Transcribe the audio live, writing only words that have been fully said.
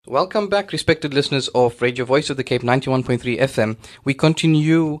Welcome back, respected listeners of Radio Voice of the Cape 91.3 FM. We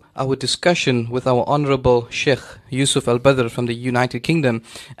continue our discussion with our Honorable Sheikh Yusuf Al-Badr from the United Kingdom.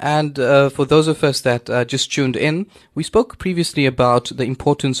 And for those of us that just tuned in, we spoke previously about the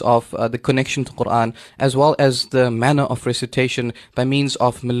importance of the connection to Qur'an, as well as the manner of recitation by means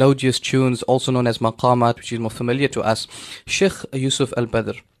of melodious tunes, also known as maqamat, which is more familiar to us. Sheikh Yusuf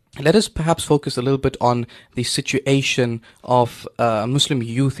Al-Badr, let us perhaps focus a little bit on the situation of Muslim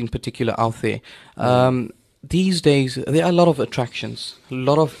youth in particular out there. These days, there are a lot of attractions, a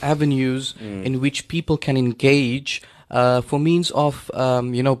lot of avenues in which people can engage for means of,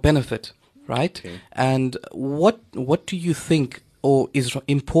 benefit, right? Okay. And what do you think, or is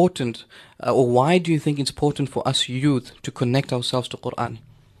important, or why do you think it's important for us youth to connect ourselves to Qur'an?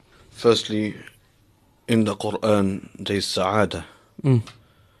 Firstly, in the Qur'an, there is sa'adah.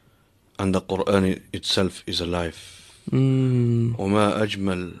 And the Qur'an itself is alive. وما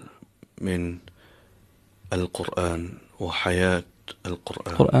أجمل من القرآن وحياة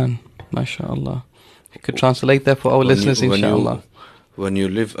القرآن. Qur'an, mashallah. You could translate that for our listeners, inshallah. When you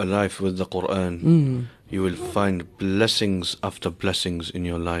live a life with the Qur'an, you will find blessings after blessings in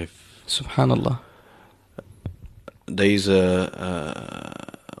your life. Subhanallah. There is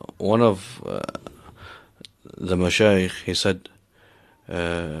one of the mashayikh, he said,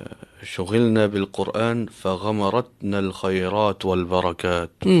 شغلنا بالقرآن فغمرتنا الخيرات والبركات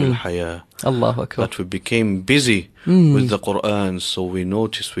في الحياة. Allahu Akbar. That we became busy with the Qur'an, so we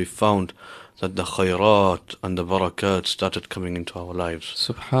found that the khayrat and the barakat started coming into our lives.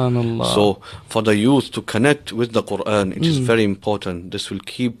 Subhanallah. So for the youth to connect with the Qur'an, it is very important. This will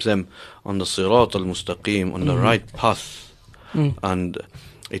keep them on the sirat al-mustaqim, on the right path, and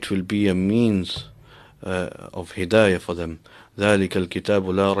it will be a means of hidayah for them. ذلك الكتاب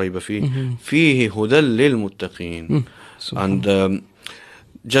لا ريب فيه هدى للمتقين. And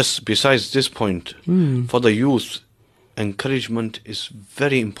just besides this point, for the youth, encouragement is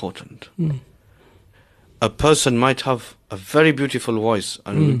very important. A person might have a very beautiful voice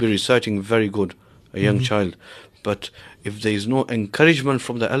and will be reciting very good, a young child, but if there is no encouragement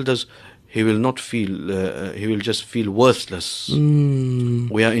from the elders, he will not feel, he will just feel worthless.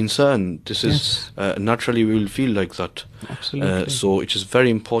 We are insan. This is, naturally we will feel like that. Absolutely. So it is very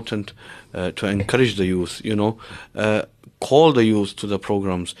important to encourage the youth, call the youth to the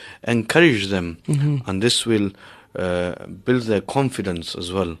programs, encourage them, and this will build their confidence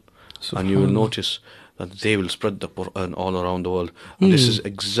as well. And you will notice that they will spread the Qur'an all around the world. And this is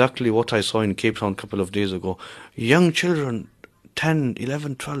exactly what I saw in Cape Town a couple of days ago. Young children, 10,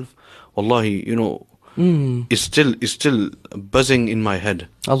 11, 12, wallahi, is still buzzing in my head.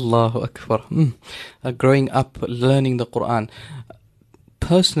 Allahu Akbar. Growing up, learning the Qur'an.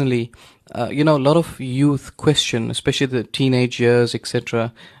 Personally, a lot of youth question, especially the teenage years,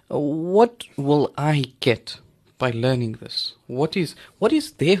 etc. What will I get by learning this? What is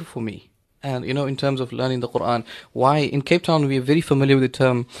there for me? And, in terms of learning the Qur'an, why in Cape Town we are very familiar with the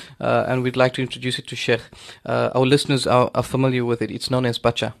term, and we'd like to introduce it to Sheikh. Our listeners are familiar with it. It's known as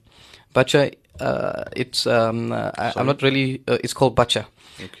bacha. Bacha, I'm not really, it's called bacha.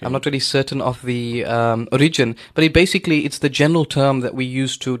 Okay. I'm not really certain of the origin, but it's the general term that we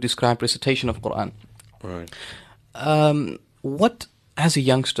use to describe recitation of Qur'an. Right. What, as a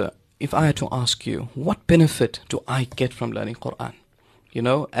youngster, if I had to ask you, what benefit do I get from learning Qur'an?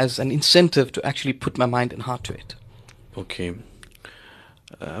 As an incentive to actually put my mind and heart to it. Okay.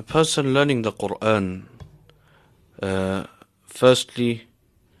 A person learning the Qur'an, firstly,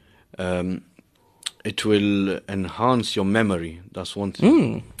 it will enhance your memory. That's one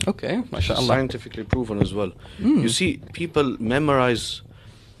thing. Okay, mashallah. Scientifically proven as well. You see, people memorize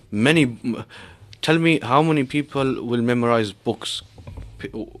many. Tell me how many people will memorize books,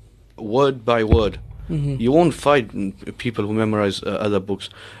 word by word. You won't find people who memorize other books,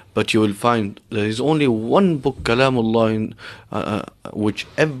 but you will find there is only one book, Kalamullah, which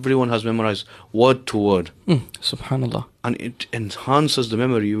everyone has memorized word to word. Subhanallah. And it enhances the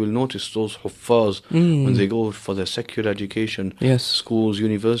memory. You will notice those huffaz, when they go for their secular education, schools,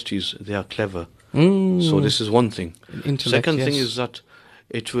 universities, they are clever. So this is one thing. Second thing is that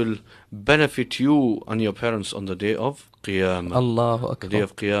it will benefit you and your parents on the day of Qiyamah. Allahu Akbar. The day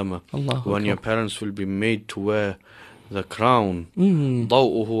of Qiyamah. When your parents will be made to wear the crown.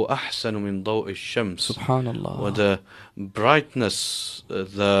 ضوءه أحسن من ضوء الشمس. Subhanallah. Where the brightness,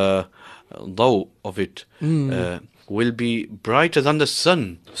 the ضوء of it will be brighter than the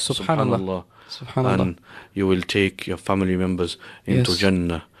sun. Subhanallah. And you will take your family members into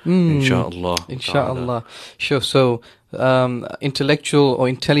Jannah. Insha'Allah. Insha'Allah. Sure. So, intellectual or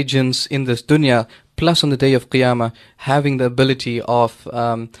intelligence in this dunya plus on the day of Qiyamah, having the ability of,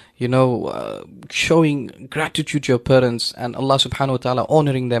 showing gratitude to your parents and Allah subhanahu wa ta'ala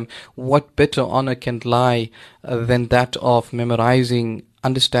honoring them. What better honor can lie than that of memorizing,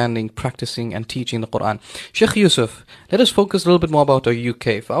 understanding, practicing and teaching the Qur'an. Sheikh Yusuf, let us focus a little bit more about our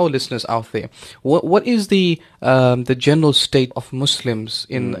UK, for our listeners out there. What is the general state of Muslims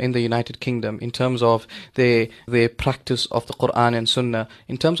in the United Kingdom in terms of their practice of the Qur'an and Sunnah,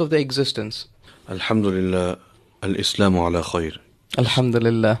 in terms of their existence? Alhamdulillah, al-Islamu ala khair.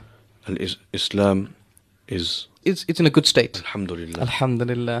 Alhamdulillah. Islam is... It's in a good state. Alhamdulillah.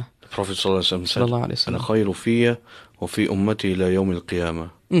 Alhamdulillah. The Prophet ﷺ said, "Al-khayru fiyya wa fi ummati ila yawm al-qiyamah."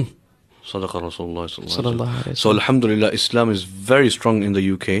 Sadaqa Rasulullah sallallahu alaihi. So Alhamdulillah, Islam is very strong in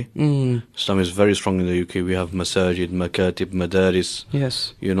the UK. Islam is very strong in the UK. We have masajid, makatib, madaris.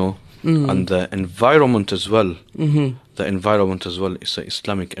 Yes. And the environment as well. The environment as well is an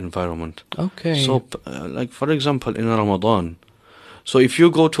Islamic environment. Okay. So, like for example, in Ramadan. So if you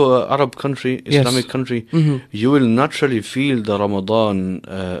go to an Arab country, Islamic country, you will naturally feel the Ramadan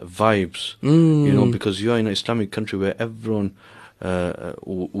vibes, because you are in an Islamic country where everyone,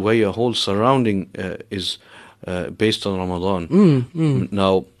 where your whole surrounding is based on Ramadan.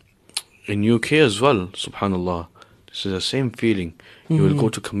 Now, in UK as well, subhanallah, this is the same feeling. You will go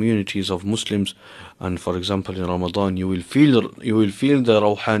to communities of Muslims, and for example, in Ramadan, you will feel the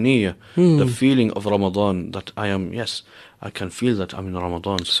rawhaniyah, the feeling of Ramadan, that I can feel that I'm in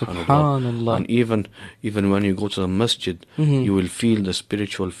Ramadan, subhanallah. And even when you go to the masjid, you will feel the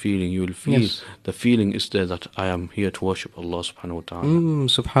spiritual feeling. You will feel the feeling is there that I am here to worship Allah subhanahu wa ta'ala.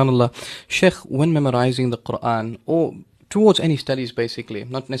 Subhanallah. Sheikh, when memorizing the Qur'an, or towards any studies basically,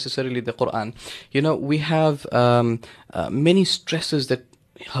 not necessarily the Qur'an, we have many stresses that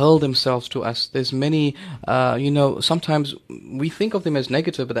hurl themselves to us. There's many, sometimes we think of them as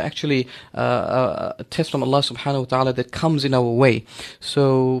negative, but they're actually a test from Allah subhanahu wa ta'ala that comes in our way.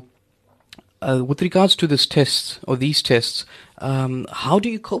 So, with regards to these tests, how do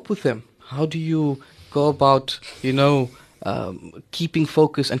you cope with them? How do you go about, keeping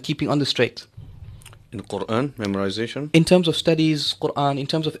focus and keeping on the straight? In Qur'an, memorization? In terms of studies, Qur'an, in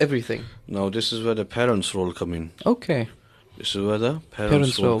terms of everything. Now, this is where the parents' role come in. Okay. This is where the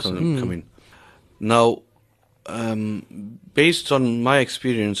parents' role come in. Now, based on my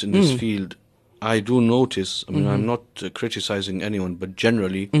experience in this field, I do notice, I'm not criticizing anyone, but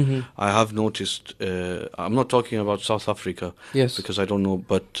generally, I have noticed, I'm not talking about South Africa, because I don't know,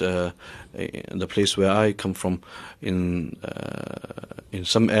 but the place where I come from, in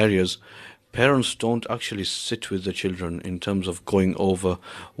some areas, parents don't actually sit with the children in terms of going over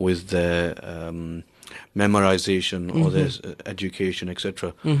with their memorization or their education,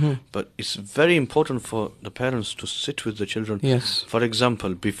 etc. But it's very important for the parents to sit with the children. Yes. For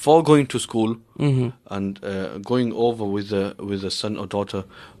example, before going to school and going over with the son or daughter,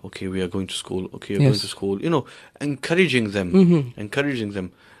 okay, we are going to school. Okay, we're going to school. Encouraging them.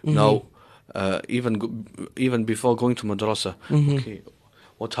 Now, even before going to madrasa, okay.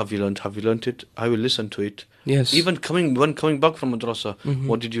 What have you learned? Have you learned it? I will listen to it. Yes. Even when coming back from madrasa,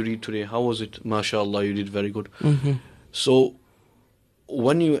 what did you read today? How was it? MashaAllah, you did very good. So,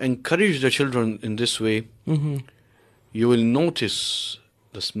 when you encourage the children in this way, you will notice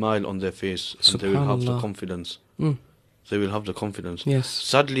the smile on their face, and they will have the confidence. They will have the confidence. Yes.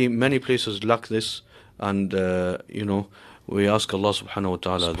 Sadly, many places lack this, and we ask Allah subhanahu wa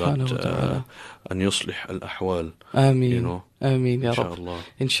ta'ala that an yuslih al-ahwal. Ameen. Ameen, Ya Rabb.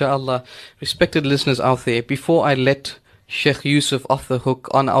 Inshallah. Respected listeners out there, before I let Sheikh Yusuf off the hook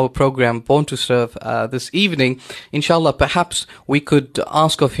on our program Born to Serve this evening, inshallah, perhaps we could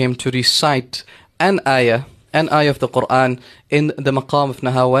ask of him to recite an ayah of the Qur'an in the maqam of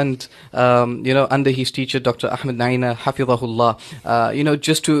Nahawand, under his teacher Dr. Ahmed Naina, Hafidhahullah,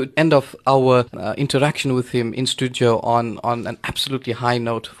 just to end off our interaction with him in studio on an absolutely high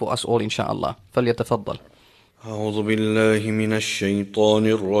note for us all, inshallah. فليتفضل. أعوذ بالله من الشيطان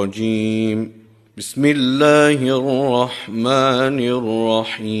الرجيم. بسم الله الرحمن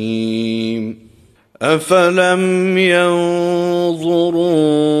الرحيم. أفلم ينظروا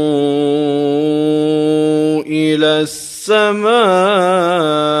إلى السماء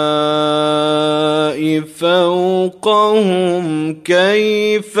فوقهم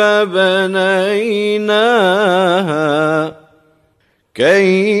كيف بنيناها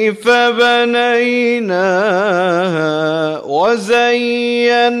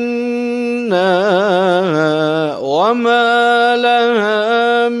وزيناها وما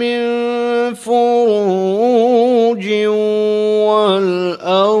لها من فروج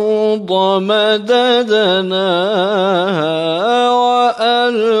والأرض مددناها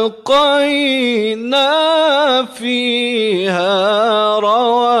وألقينا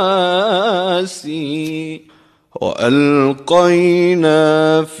وألقينا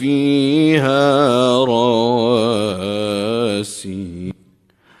فيها رواسي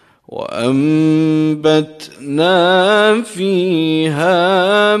وأنبتنا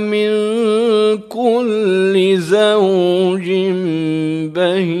فيها من كل زوج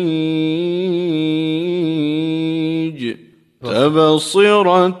بهيج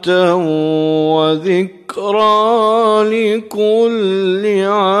تبصرة وذكرى لكل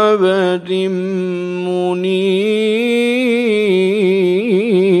عبد منيب.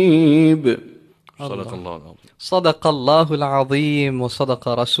 صدق الله العظيم. صدق الله العظيم وصدق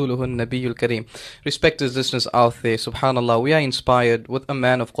رسوله النبي الكريم. Respected listeners out there, subhanallah, we are inspired with a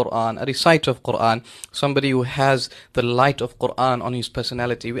man of Qur'an, a reciter of Qur'an, somebody who has the light of Qur'an on his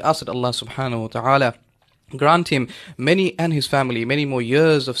personality. We ask that Allah subhanahu wa ta'ala grant him many and his family many more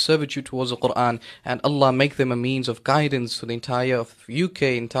years of servitude towards the Qur'an, and Allah make them a means of guidance for the entire of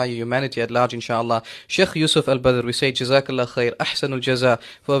UK, entire humanity at large, inshallah. Sheikh Yusuf Al-Badr, we say Jazakallah khair, ahsanul jaza,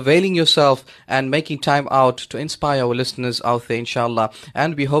 for availing yourself and making time out to inspire our listeners out there, inshallah.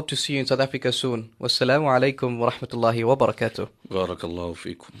 And we hope to see you in South Africa soon. Wassalamu alaikum wa rahmatullahi wa barakatuh. Barakallahu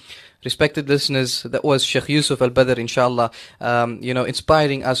feekum. Respected listeners, that was Sheikh Yusuf Al-Badr, inshallah,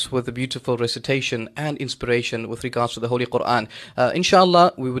 inspiring us with a beautiful recitation and inspiration with regards to the Holy Qur'an.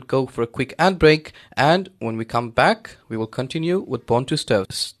 Inshallah, we would go for a quick ad break, and when we come back, we will continue with Born to Serve.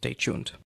 Stay tuned.